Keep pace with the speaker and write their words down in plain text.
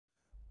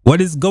What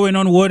is going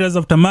on, warriors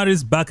of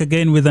Tamaris? Back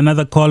again with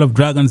another Call of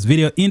Dragons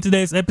video. In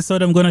today's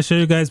episode, I'm going to show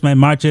you guys my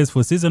marches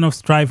for Season of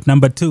Strife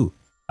number 2.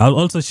 I'll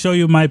also show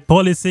you my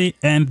policy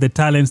and the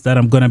talents that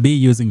I'm going to be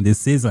using this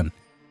season.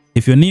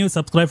 If you're new,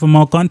 subscribe for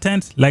more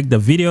content, like the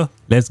video.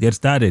 Let's get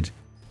started.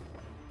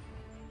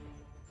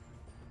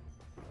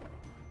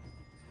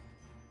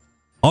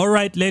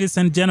 Alright, ladies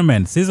and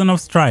gentlemen, Season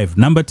of Strife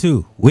number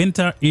 2.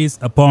 Winter is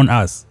upon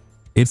us.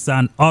 It's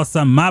an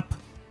awesome map.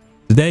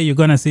 Today you're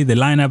gonna see the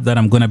lineup that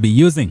I'm gonna be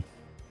using.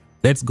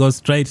 Let's go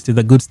straight to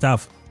the good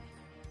stuff.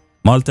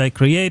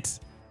 Multi-create,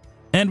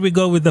 and we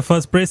go with the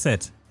first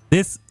preset.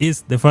 This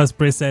is the first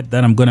preset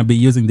that I'm gonna be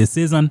using this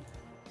season.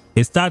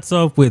 It starts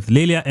off with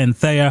Lilia and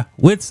Thea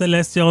with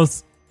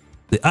Celestials.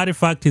 The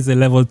artifact is a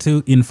level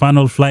 2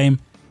 Infernal Flame,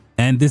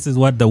 and this is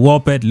what the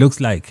war pet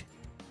looks like.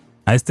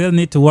 I still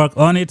need to work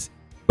on it,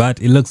 but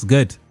it looks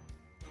good.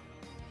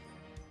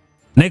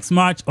 Next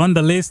march on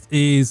the list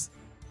is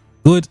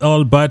good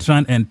old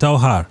Bertrand and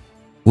Tauhar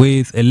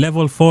with a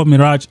level 4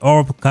 Mirage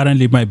Orb,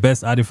 currently my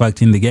best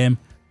artifact in the game.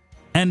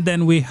 And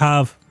then we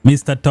have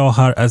Mr.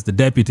 Tauhar as the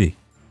deputy.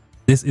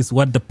 This is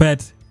what the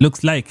pet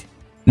looks like.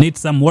 Needs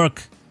some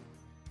work.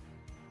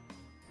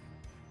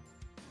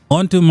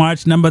 On to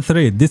march number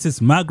 3. This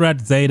is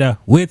Magrat Zeta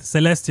with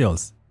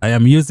Celestials. I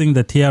am using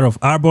the Tear of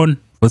Arbon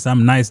for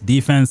some nice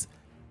defense.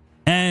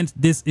 And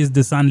this is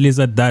the Sun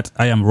Lizard that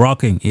I am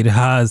rocking. It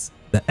has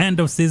the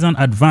end of season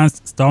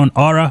advanced stone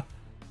aura,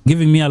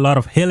 giving me a lot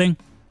of healing.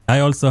 I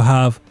also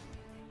have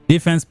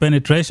defense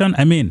penetration,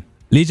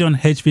 Legion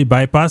HP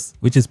bypass,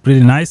 which is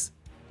pretty nice.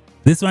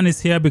 This one is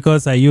here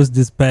because I use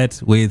this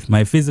pet with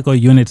my physical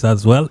units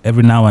as well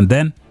every now and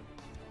then.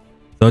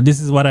 So this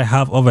is what I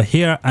have over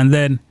here. And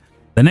then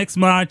the next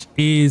march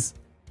is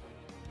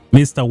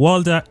Mr.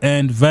 Walder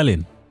and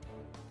Velin.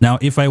 Now,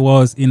 if I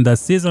was in the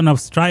Season of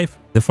Strife,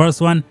 the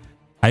first one,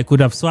 I could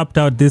have swapped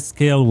out this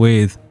skill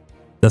with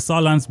the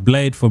Solan's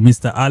Blade for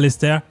Mr.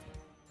 Alistair.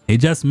 It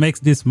just makes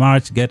this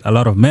march get a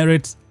lot of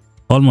merits,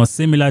 almost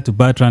similar to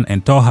Bertrand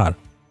and Tauhar.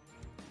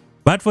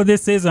 But for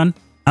this season,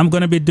 I'm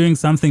going to be doing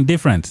something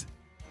different.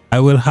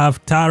 I will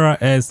have Tara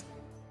as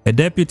a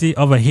deputy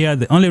over here.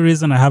 The only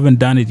reason I haven't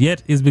done it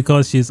yet is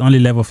because she's only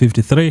level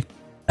 53.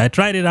 I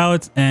tried it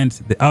out and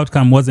the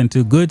outcome wasn't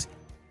too good.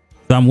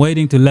 So I'm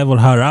waiting to level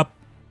her up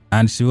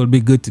and she will be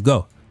good to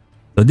go.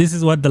 So this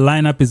is what the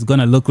lineup is going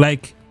to look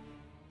like.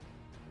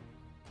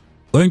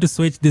 Going to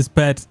switch this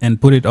pet and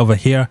put it over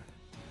here.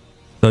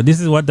 So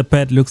this is what the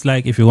pet looks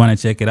like if you want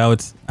to check it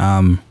out.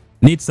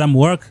 Needs some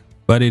work,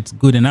 but it's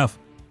good enough.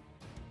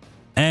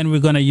 And we're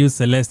going to use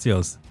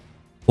Celestials.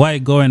 Why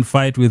go and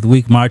fight with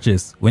weak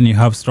marches when you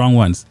have strong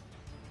ones?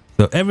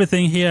 So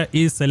everything here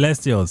is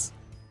Celestials.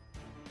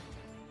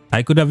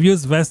 I could have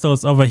used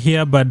Vestals over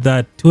here, but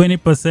that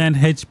 20%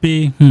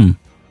 HP,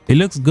 it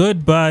looks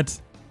good, but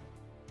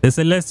the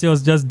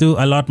Celestials just do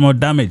a lot more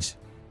damage.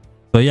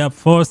 So you have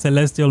 4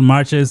 Celestial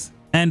marches,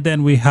 and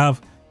then we have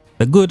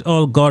the good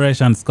old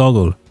Goresh and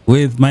Skogul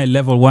with my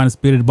level 1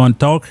 Spiritborn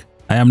Torque.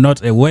 I am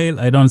not a whale,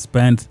 I don't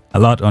spend a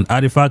lot on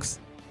artifacts.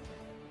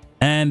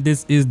 And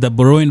this is the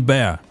Bruin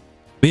Bear,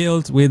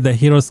 built with the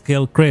hero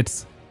skill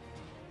crits.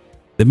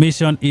 The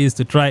mission is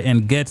to try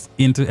and get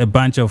into a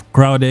bunch of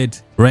crowded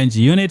range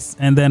units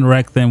and then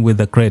wreck them with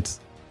the crits.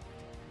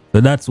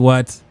 So that's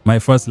what my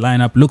first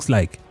lineup looks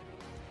like.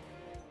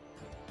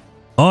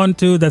 On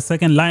to the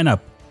second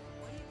lineup.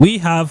 We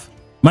have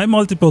my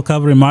multiple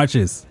cavalry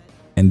marches.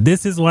 And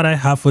this is what I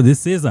have for this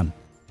season.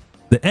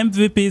 The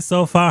MVP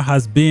so far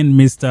has been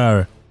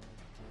Mr.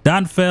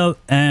 Danfell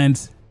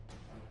and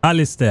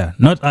Alistair.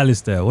 Not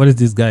Alistair. What is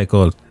this guy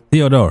called?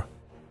 Theodore.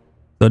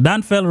 So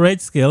Danfell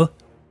rage skill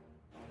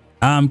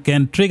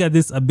can trigger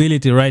this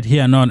ability right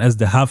here known as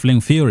the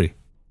Halfling Fury.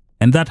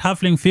 And that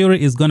Halfling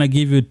Fury is going to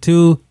give you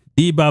 2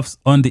 debuffs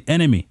on the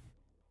enemy.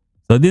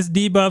 So these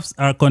debuffs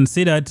are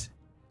considered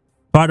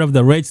part of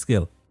the rage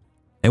skill.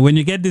 And when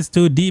you get these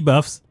 2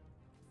 debuffs,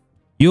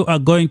 you are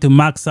going to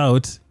max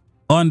out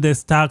on the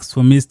stacks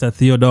for Mr.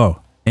 Theodore.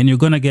 And you're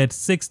going to get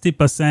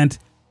 60%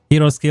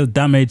 hero skill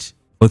damage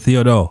for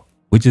Theodore,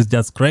 which is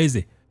just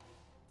crazy.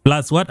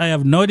 Plus, what I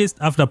have noticed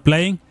after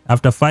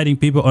fighting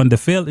people on the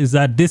field, is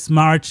that this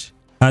march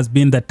has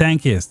been the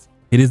tankiest.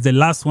 It is the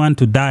last one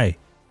to die.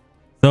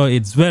 So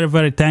it's very,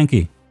 very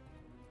tanky.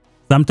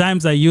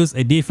 Sometimes I use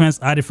a defense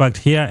artifact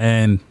here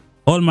and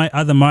all my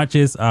other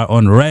marches are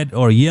on red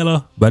or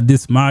yellow, but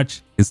this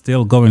march is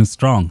still going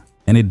strong.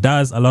 And it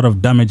does a lot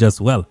of damage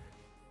as well.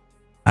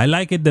 I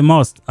like it the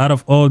most out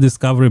of all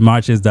discovery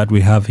marches that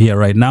we have here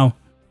right now.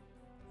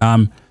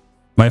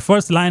 My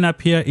first lineup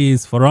here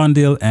is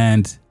Forondil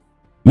and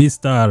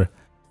Mr.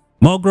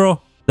 Mogro.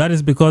 That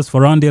is because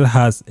Forondil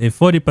has a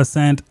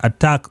 40%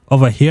 attack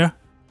over here,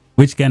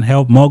 which can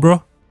help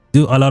Mogro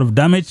do a lot of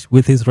damage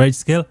with his rage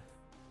skill.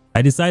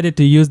 I decided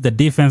to use the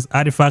defense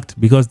artifact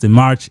because the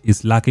march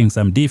is lacking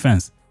some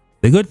defense.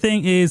 The good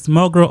thing is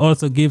Mogro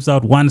also gives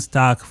out 1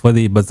 stack for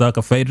the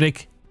Berserker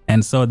Fadric,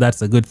 and so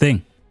that's a good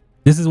thing.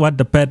 This is what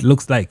the pet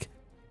looks like.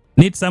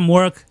 Needs some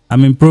work,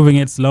 I'm improving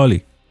it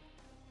slowly.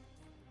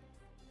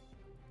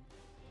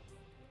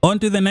 On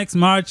to the next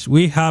march,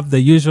 we have the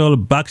usual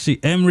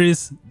Bakshi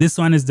Emrys. This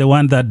one is the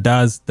one that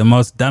does the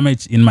most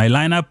damage in my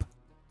lineup.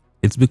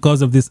 It's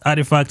because of this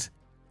artifact.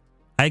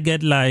 I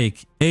get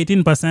like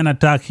 18%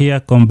 attack here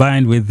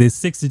combined with this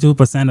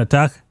 62%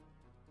 attack.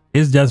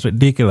 It's just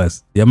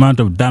ridiculous the amount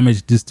of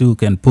damage these two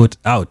can put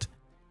out.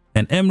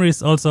 And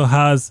Emrys also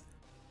has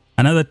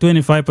another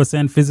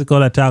 25%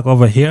 physical attack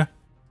over here.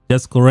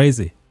 Just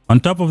crazy.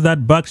 On top of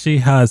that, Bakshi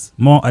has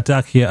more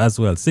attack here as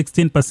well,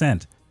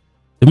 16%.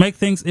 To make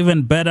things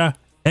even better,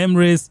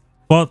 Emrys'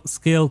 4th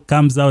skill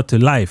comes out to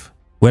life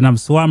when I'm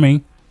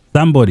swarming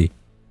somebody.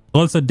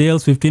 Also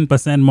deals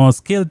 15% more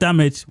skill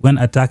damage when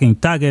attacking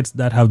targets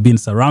that have been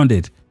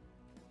surrounded.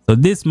 So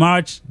this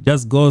march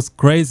just goes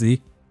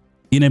crazy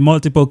in a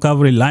multiple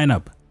cavalry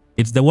lineup.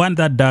 It's the one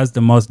that does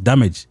the most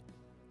damage.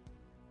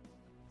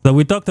 So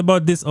we talked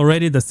about this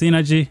already, the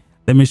synergy.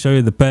 Let me show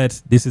you the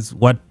pet. This is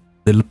what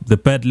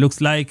the pet looks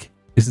like.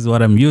 This is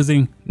what I'm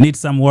using. Needs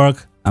some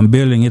work. I'm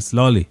building it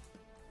slowly.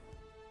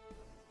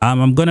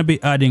 I'm going to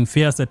be adding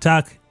fierce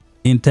attack,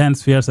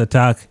 intense fierce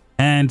attack,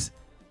 and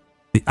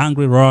the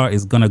angry roar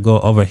is going to go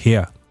over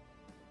here.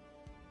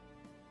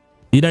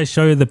 Did I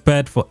show you the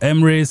pet for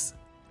Emrys?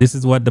 This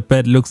is what the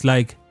pet looks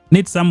like.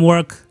 Needs some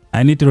work.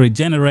 I need to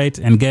regenerate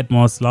and get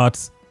more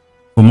slots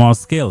for more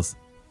skills.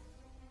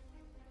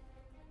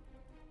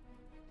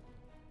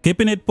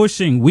 Keeping it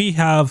pushing, we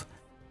have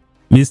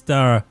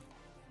Mr.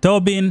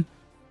 Tobin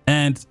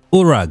and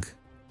Urag.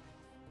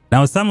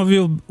 Now some of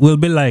you will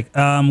be like,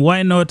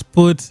 why not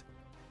put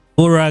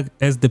Urag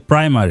as the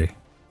primary?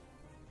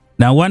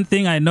 Now one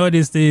thing I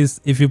noticed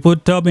is if you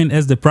put Tobin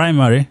as the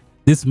primary,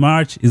 this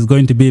march is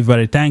going to be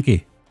very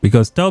tanky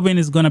because Tobin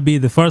is going to be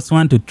the first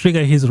one to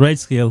trigger his rage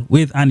skill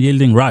with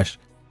Unyielding Rush.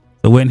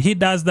 So when he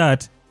does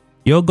that,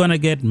 you're going to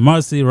get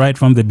mercy right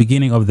from the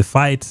beginning of the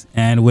fight,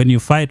 and when you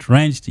fight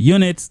ranged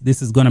units,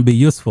 this is going to be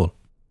useful.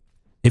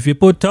 If you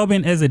put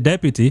Tobin as a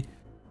deputy,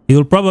 he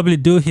will probably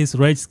do his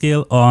rage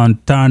skill on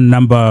turn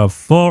number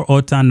 4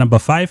 or turn number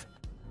 5.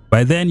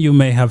 By then you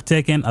may have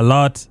taken a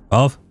lot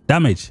of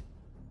damage.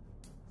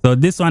 So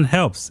this one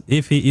helps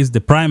if he is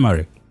the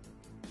primary.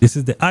 This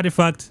is the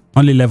artifact,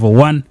 only level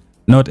 1,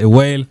 not a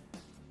whale.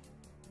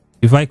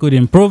 If I could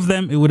improve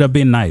them, it would have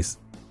been nice.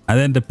 And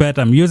then the pet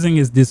I'm using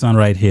is this one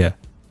right here.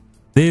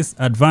 This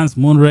advanced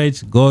moon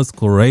rage goes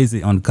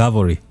crazy on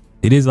cavalry.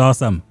 It is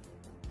awesome.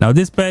 Now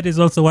this pet is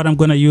also what I'm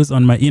going to use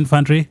on my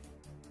infantry.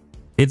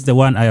 It's the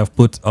one I have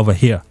put over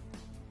here.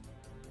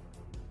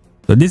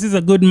 So this is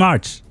a good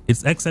march.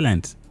 It's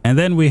excellent. And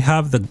then we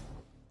have the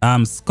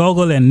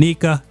Skogul and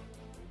Nika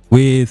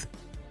with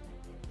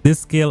this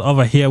skill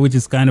over here, which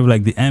is kind of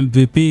like the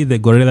MVP, the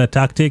guerrilla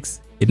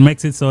tactics. It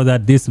makes it so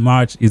that this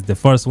march is the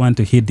first one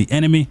to hit the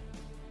enemy.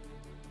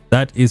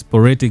 That is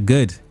pretty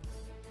good.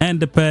 And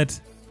the pet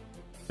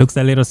looks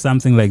a little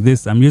something like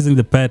this. I'm using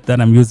the pet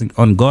that I'm using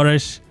on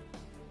Goresh.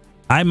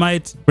 I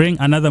might bring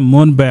another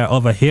moon bear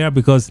over here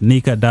because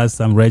Nika does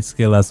some rage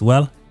skill as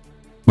well,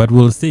 but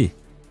we'll see.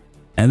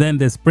 And then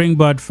the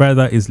springboard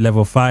feather is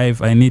level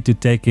 5. I need to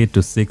take it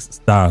to 6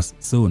 stars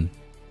soon.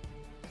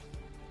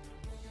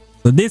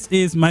 So this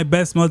is my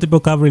best multiple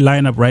cavalry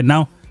lineup right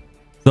now.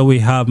 So we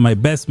have my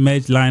best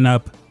mage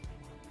lineup,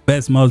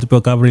 best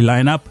multiple cavalry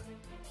lineup.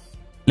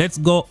 Let's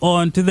go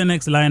on to the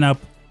next lineup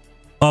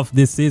of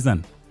this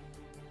season.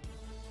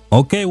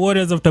 Okay,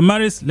 Warriors of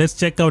Tamaris, let's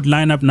check out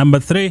lineup number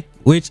 3,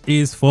 which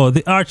is for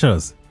the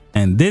archers.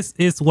 And this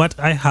is what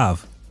I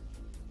have.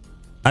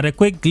 At a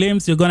quick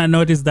glimpse, you're gonna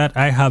notice that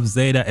I have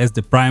Zeta as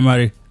the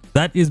primary.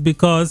 That is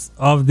because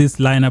of this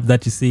lineup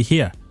that you see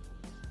here.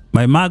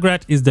 My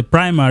Magrat is the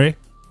primary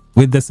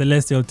with the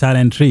Celestial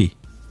Talent Tree.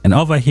 And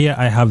over here,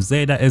 I have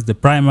Zeta as the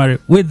primary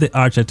with the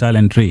Archer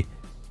Talent Tree.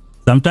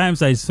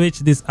 Sometimes I switch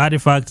this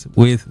artifact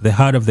with the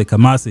Heart of the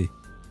Kamasi.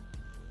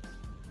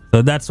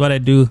 So that's what I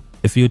do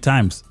a few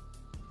times.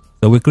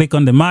 So we click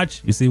on the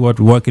march, you see what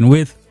we're working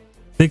with.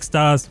 6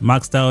 stars,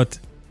 maxed out,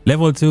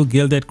 level 2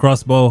 gilded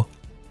crossbow.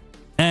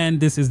 And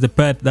this is the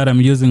pet that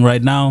I'm using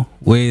right now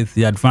with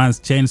the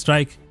advanced chain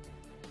strike.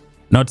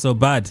 Not so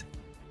bad.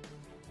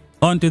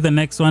 On to the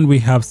next one, we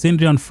have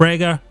Syndrion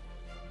Fragor.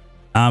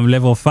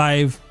 Level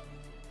 5,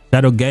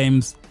 Shadow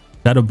Games,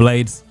 Shadow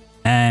Blades,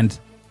 and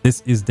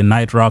this is the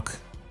Night Rock.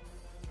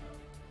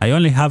 I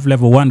only have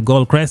level 1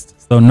 Gold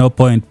Crest, so no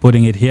point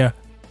putting it here.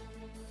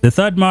 The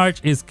third march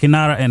is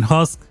Kinara and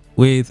Husk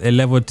with a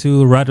level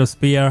 2 Rattle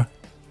Spear.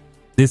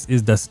 This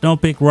is the Snow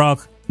Peak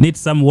Rock. Needs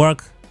some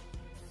work.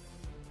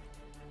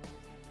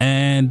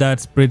 And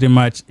that's pretty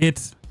much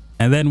it.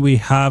 And then we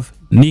have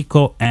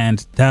Nico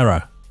and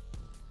Tara.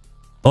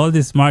 All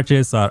these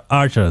marches are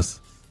archers.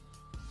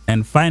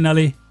 And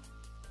finally,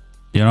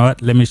 you know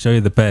what? Let me show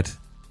you the pet.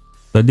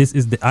 So this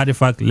is the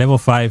artifact level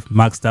 5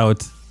 maxed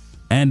out.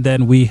 And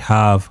then we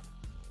have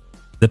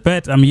the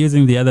pet. I'm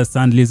using the other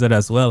Sand Lizard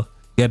as well.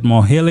 Get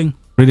more healing.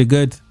 Pretty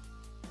good.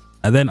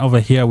 And then over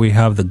here we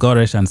have the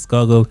Goresh and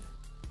Skogul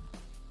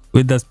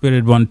with the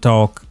Spiritborn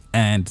Talk.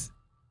 And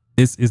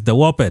this is the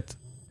Warpet.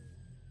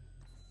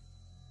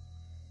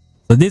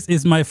 So this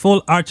is my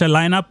full archer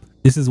lineup.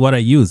 This is what I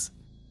use.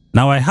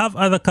 Now I have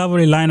other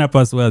cavalry lineup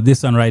as well.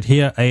 This one right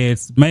here,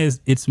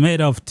 it's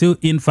made of 2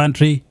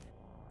 infantry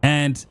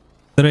and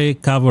 3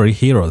 cavalry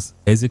heroes.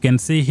 As you can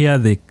see here,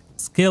 the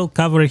skill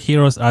cavalry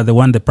heroes are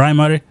the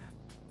primary.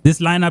 This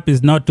lineup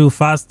is not too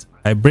fast.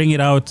 I bring it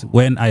out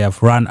when I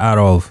have run out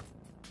of,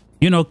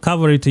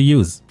 cavalry to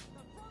use.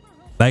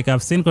 Like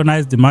I've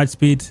synchronized the march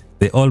speed.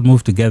 They all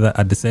move together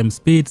at the same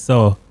speed.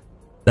 So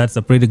that's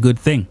a pretty good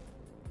thing.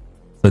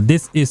 So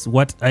this is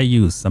what I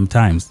use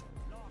sometimes.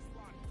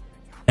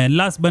 And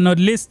last but not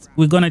least,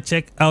 we're going to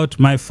check out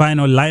my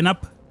final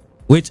lineup,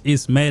 which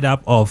is made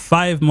up of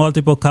 5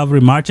 multiple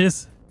cavalry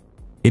marches.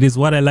 It is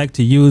what I like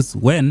to use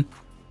when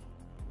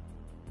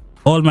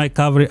all my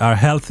cavalry are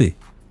healthy.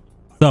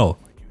 So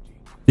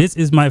this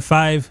is my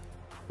 5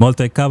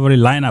 multi-cavalry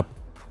lineup.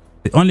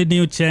 The only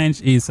new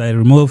change is I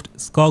removed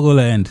Skogul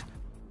and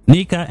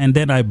Nika, and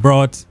then I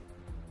brought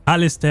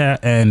Alistair,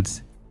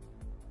 and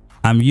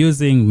I'm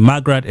using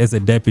Magrat as a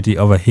deputy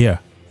over here.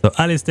 So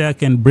Alistair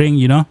can bring,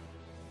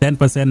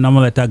 10%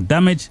 normal attack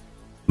damage.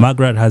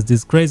 Magrat has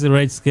this crazy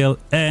rage skill,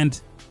 and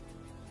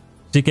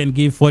she can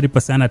give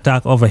 40%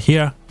 attack over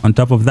here. On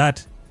top of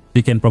that,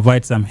 she can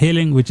provide some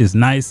healing, which is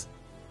nice.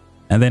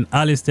 And then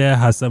Alistair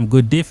has some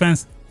good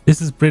defense.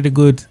 This is pretty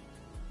good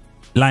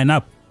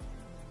lineup.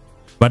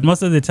 But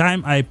most of the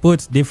time I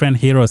put different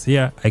heroes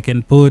here. I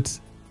can put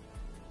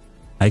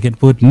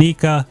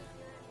Nika.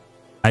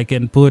 I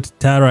can put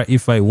Tara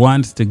if I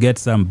want to get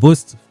some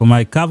boost for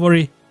my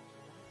cavalry.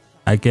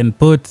 I can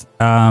put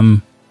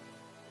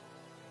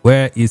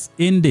where is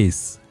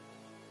Indis?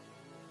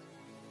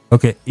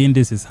 Okay,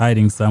 Indis is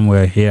hiding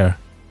somewhere here.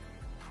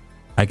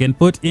 I can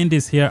put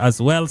Indis here as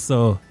well,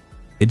 so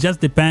it just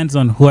depends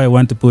on who I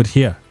want to put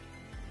here.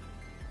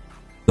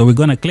 So we're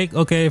gonna click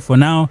OK for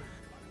now.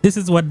 This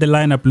is what the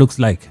lineup looks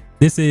like.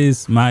 This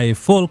is my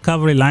full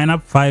cavalry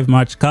lineup, 5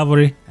 march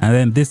cavalry, and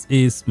then this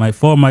is my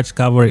 4 march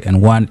cavalry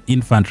and 1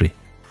 infantry.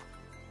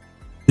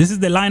 This is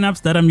the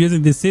lineups that I'm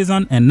using this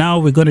season, and now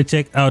we're going to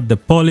check out the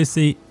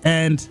policy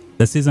and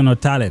the seasonal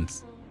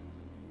talents.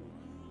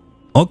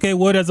 Okay,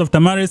 Warriors of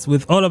Tamaris,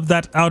 with all of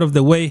that out of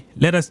the way,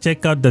 let us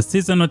check out the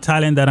seasonal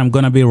talent that I'm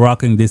going to be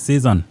rocking this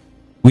season.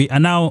 We are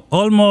now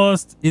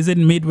almost, is it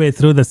midway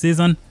through the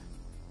season?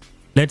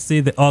 Let's see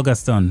the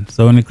Auguston.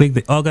 So when we click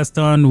the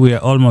Auguston, we are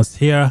almost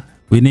here.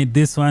 We need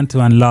this one to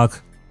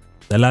unlock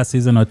the last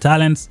seasonal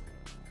talents.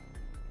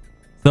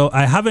 So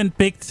I haven't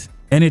picked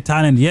any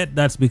talent yet.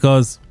 That's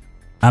because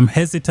I'm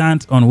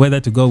hesitant on whether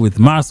to go with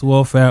Mass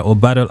Warfare or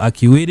Battle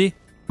Acuity.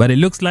 But it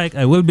looks like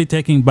I will be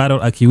taking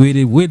Battle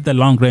Acuity with the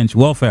long range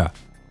warfare.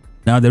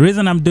 Now the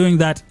reason I'm doing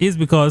that is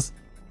because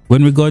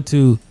when we go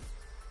to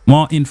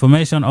more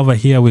information over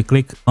here, we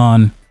click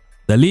on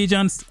the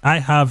legions. I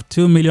have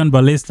 2 million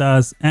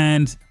ballistas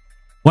and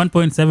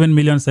 1.7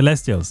 million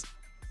celestials.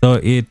 So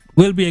it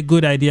will be a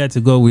good idea to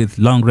go with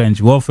long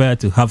range warfare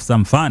to have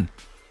some fun.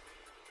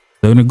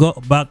 So when we go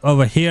back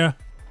over here,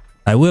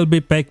 I will be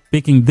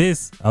picking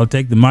this. I'll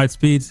take the march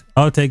speed.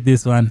 I'll take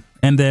this one,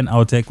 and then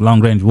I'll take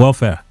long range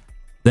warfare.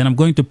 Then I'm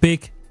going to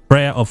pick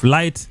Prayer of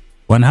Light,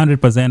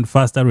 100%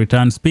 faster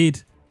return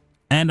speed,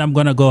 and I'm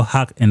gonna go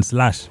hack and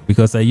slash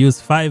because I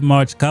use 5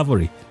 march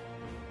cavalry.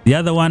 The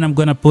other one I'm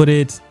gonna put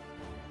it,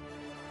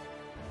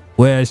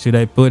 where should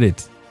I put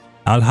it?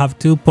 I'll have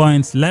 2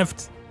 points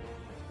left.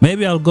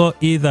 Maybe I'll go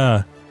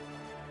either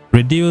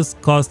reduce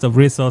cost of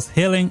resource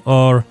healing,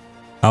 or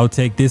I'll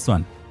take this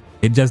one.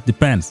 It just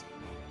depends.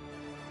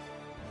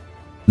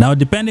 Now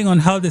depending on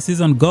how the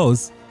season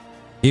goes,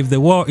 if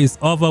the war is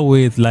over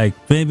with like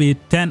maybe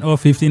 10 or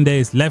 15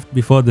 days left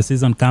before the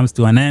season comes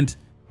to an end,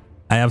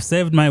 I have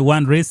saved my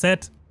 1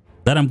 reset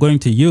that I'm going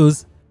to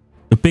use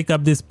to pick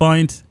up this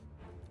point,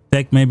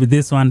 take maybe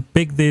this one,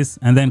 pick this,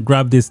 and then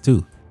grab this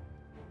too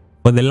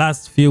for the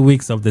last few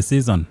weeks of the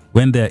season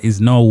when there is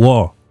no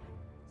war.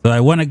 So I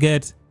want to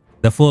get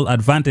the full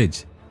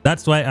advantage.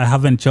 That's why I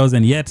haven't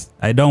chosen yet.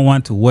 I don't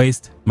want to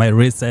waste my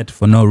reset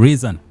for no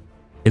reason.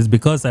 It's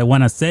because I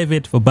want to save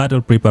it for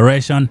battle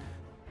preparation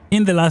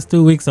in the last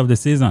 2 weeks of the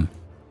season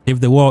if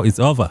the war is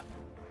over.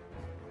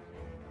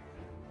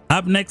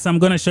 Up next, I'm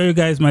going to show you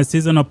guys my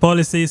seasonal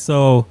policy.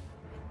 So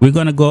we're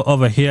going to go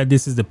over here.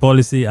 This is the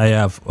policy. I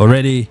have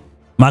already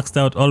maxed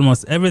out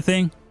almost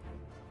everything.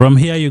 From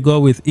here, you go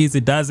with easy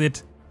does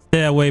it.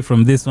 Stay away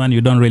from this one.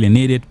 You don't really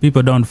need it.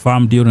 People don't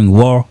farm during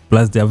war.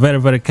 Plus, they're very,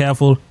 very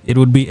careful. It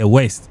would be a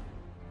waste.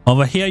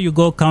 Over here, you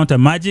go counter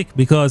magic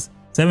because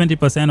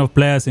 70% of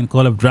players in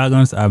Call of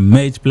Dragons are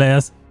mage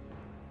players.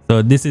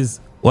 So this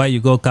is why you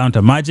go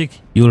counter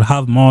magic. You'll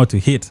have more to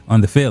hit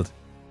on the field.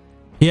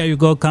 Here you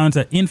go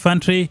counter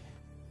infantry.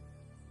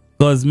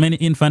 Because many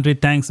infantry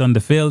tanks on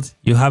the field,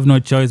 you have no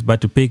choice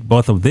but to pick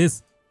both of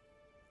these.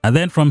 And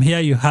then from here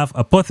you have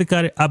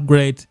apothecary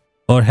upgrade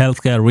or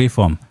healthcare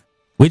reform.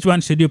 Which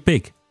one should you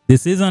pick?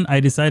 This season I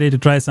decided to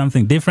try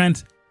something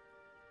different.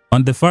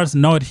 On the first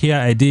node here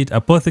I did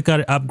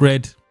apothecary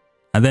upgrade,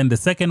 and then the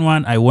second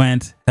one I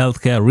went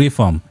healthcare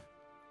reform.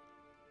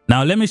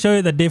 Now let me show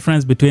you the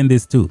difference between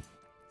these two.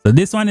 So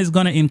this one is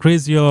going to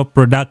increase your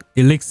product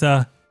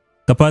elixir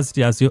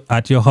capacity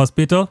at your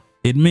hospital.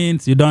 it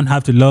means you don't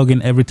have to log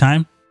in every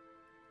time.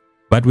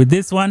 But with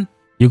this one,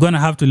 you're going to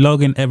have to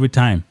log in every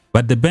time.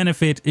 But the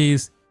benefit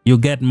is you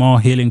get more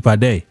healing per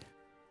day.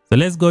 So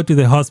let's go to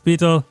the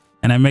hospital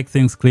and I make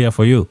things clear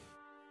for you.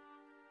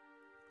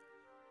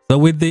 So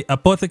with the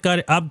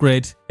apothecary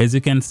upgrade, as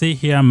you can see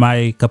here,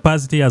 my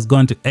capacity has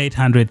gone to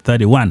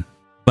 831.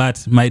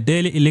 But my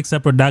daily elixir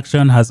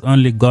production has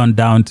only gone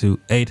down to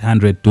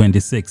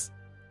 826.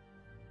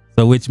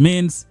 So which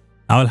means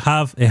I'll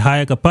have a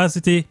higher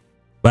capacity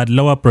but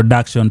lower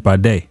production per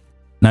day.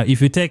 Now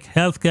if you take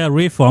healthcare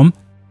reform,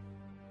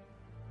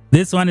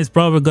 this one is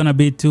probably going to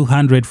be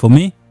 200 for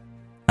me.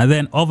 And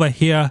then over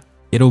here,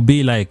 it will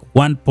be like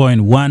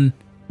 1.1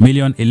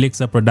 million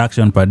elixir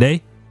production per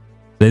day.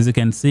 So as you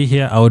can see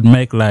here, I would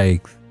make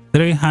like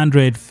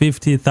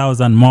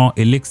 350,000 more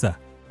elixir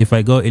if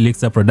I go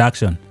elixir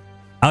production.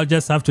 I'll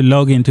just have to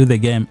log into the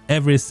game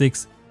every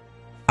 6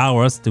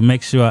 hours to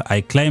make sure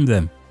I claim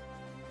them.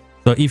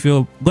 So if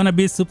you're going to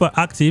be super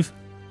active,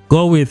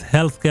 go with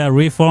healthcare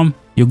reform.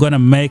 You're going to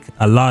make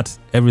a lot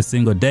every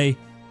single day.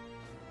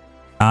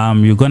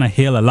 You're going to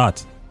heal a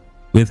lot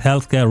with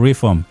healthcare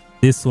reform.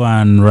 This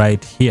one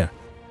right here.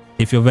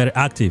 If you're very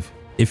active.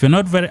 If you're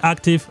not very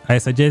active, I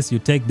suggest you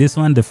take this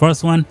one, the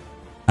first one.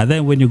 And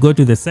then when you go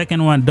to the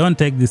second one, don't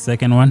take the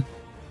second one.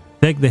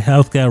 Take the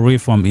healthcare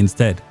reform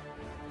instead.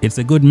 It's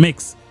a good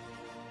mix.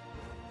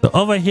 So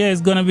over here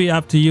is going to be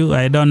up to you.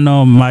 I don't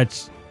know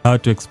much how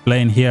to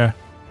explain here.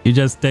 You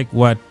just take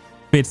what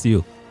fits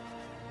you.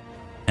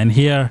 And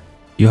here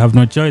you have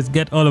no choice.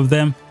 Get all of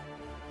them.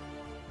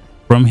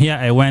 From here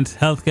I went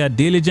healthcare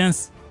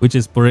diligence, which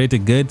is pretty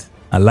good.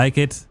 I like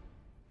it.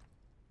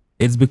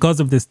 It's because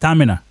of the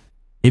stamina.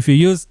 If you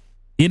use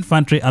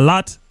infantry a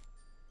lot,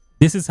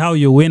 this is how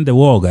you win the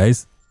war,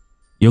 guys.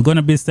 You're going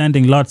to be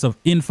sending lots of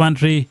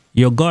infantry.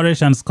 Your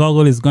Gorish and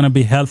Skogul is going to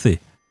be healthy.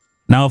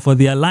 Now for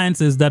the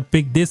alliances that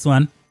pick this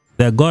one,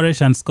 their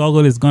Gorish and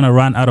Skogul is going to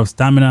run out of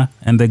stamina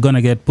and they're going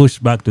to get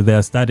pushed back to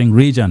their starting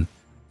region.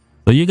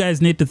 So you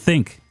guys need to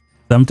think.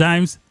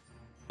 Sometimes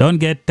don't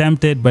get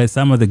tempted by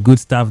some of the good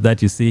stuff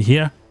that you see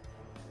here.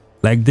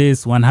 Like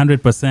this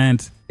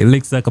 100%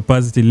 elixir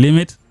capacity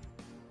limit.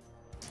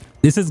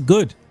 This is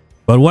good.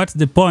 But what's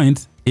the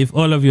point if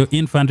all of your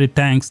infantry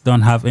tanks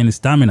don't have any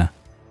stamina?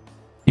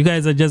 You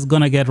guys are just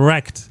gonna get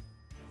wrecked.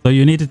 So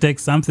you need to take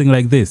something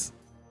like this.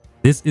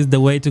 This is the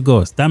way to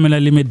go. Stamina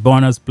limit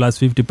bonus plus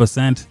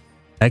 50%.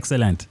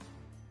 Excellent.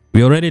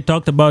 We already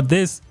talked about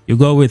this. You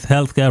go with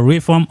healthcare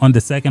reform on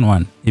the second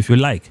one if you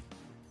like.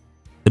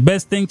 The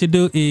best thing to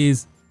do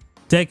is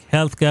take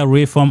healthcare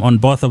reform on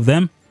both of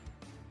them.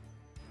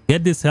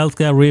 Get this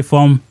healthcare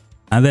reform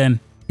and then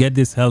get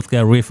this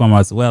healthcare reform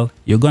as well.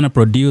 You're going to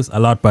produce a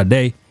lot per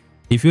day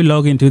if you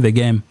log into the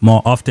game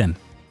more often.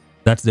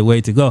 That's the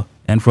way to go.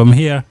 And from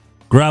here,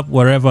 grab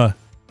wherever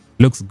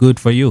looks good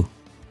for you.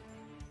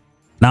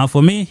 Now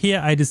for me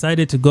here, I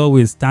decided to go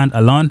with stand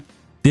alone,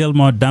 deal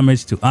more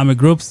damage to army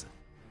groups.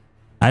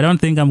 I don't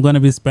think I'm going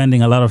to be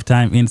spending a lot of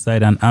time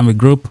inside an army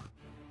group.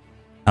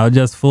 I'll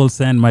just full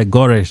send my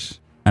Gorish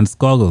and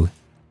Skogul.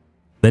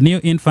 The new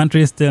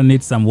infantry still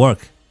needs some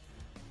work.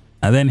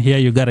 And then here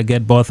you got to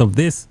get both of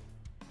this.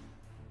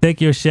 Take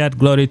your shared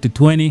glory to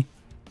 20.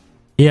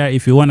 Here,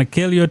 if you want to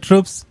kill your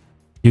troops,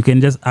 you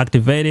can just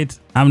activate it.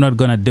 I'm not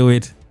going to do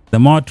it. The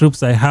more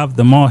troops I have,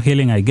 the more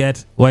healing I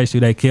get. Why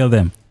should I kill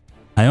them?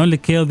 I only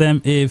kill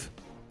them if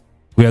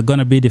we are going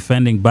to be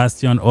defending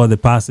Bastion or the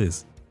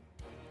passes.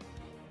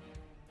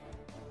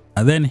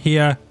 And then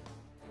here,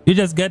 you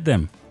just get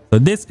them. So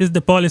this is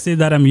the policy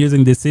that I'm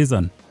using this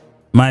season.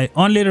 My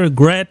only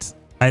regret,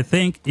 I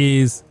think,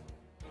 is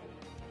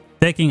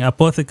taking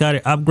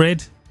apothecary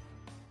upgrade.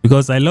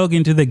 Because I log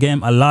into the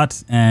game a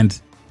lot and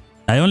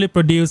I only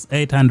produce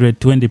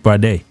 820 per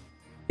day.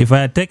 If I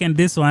had taken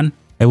this one,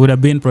 I would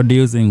have been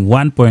producing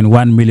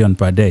 1.1 million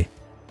per day.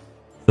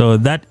 So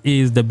that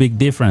is the big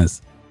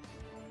difference.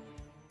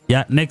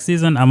 Yeah, next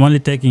season I'm only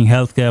taking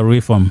healthcare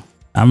reform.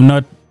 I'm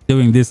not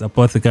doing this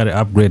apothecary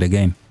upgrade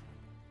again.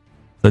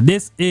 So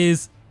this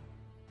is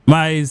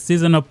my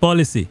seasonal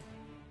policy.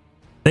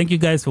 Thank you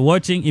guys for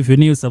watching. If you're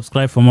new,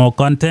 subscribe for more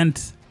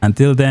content.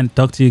 Until then,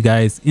 talk to you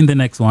guys in the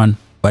next one.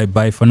 Bye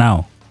bye for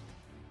now.